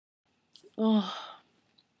Oh,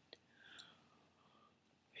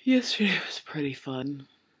 yesterday was pretty fun.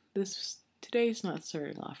 Today's not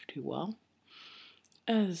starting off too well.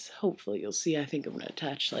 As hopefully you'll see, I think I'm going to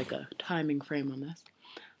attach like a timing frame on this.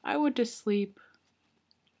 I went to sleep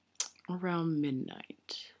around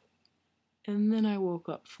midnight, and then I woke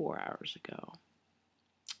up 4 hours ago.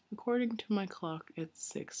 According to my clock,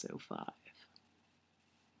 it's 6:05.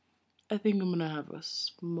 I think I'm going to have a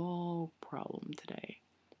small problem today,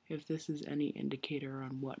 if this is any indicator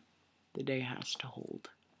on what the day has to hold.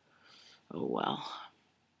 Oh well.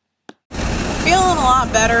 Feeling a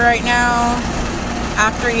lot better right now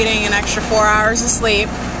after eating an extra 4 hours of sleep.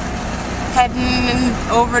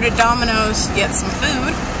 Heading over to Domino's to get some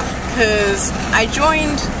food because I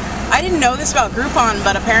didn't know this about Groupon,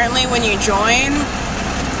 but apparently when you join,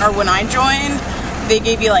 or when I joined, they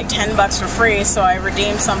gave you like $10 for free, so I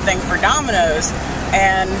redeemed something for Domino's,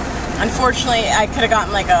 and unfortunately I could have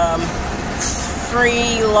gotten like a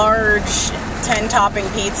free large 10-topping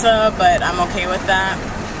pizza, but I'm okay with that.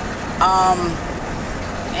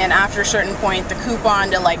 And after a certain point, the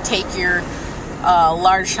coupon to like take your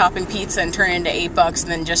large topping pizza and turn it into $8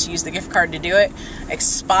 and then just use the gift card to do it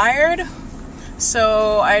expired.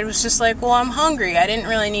 So I was just like, well, I'm hungry. I didn't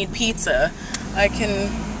really need pizza. I can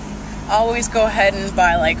always go ahead and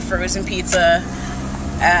buy like frozen pizza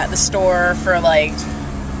at the store for like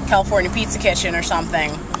California Pizza Kitchen or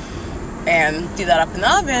something and do that up in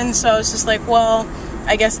the oven. So I was just like, well,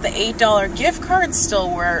 I guess the $8 gift card still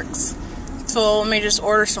works. So let me just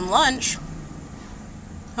order some lunch.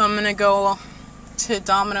 I'm gonna go to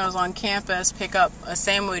Domino's on campus, pick up a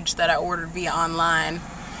sandwich that I ordered via online,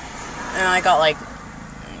 and I got like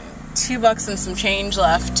 $2 and some change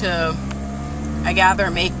left to, I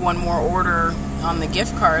gather, make one more order on the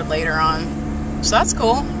gift card later on. So that's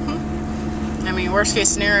cool. I mean, worst case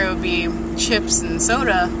scenario would be chips and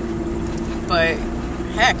soda, but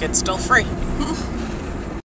heck, it's still free.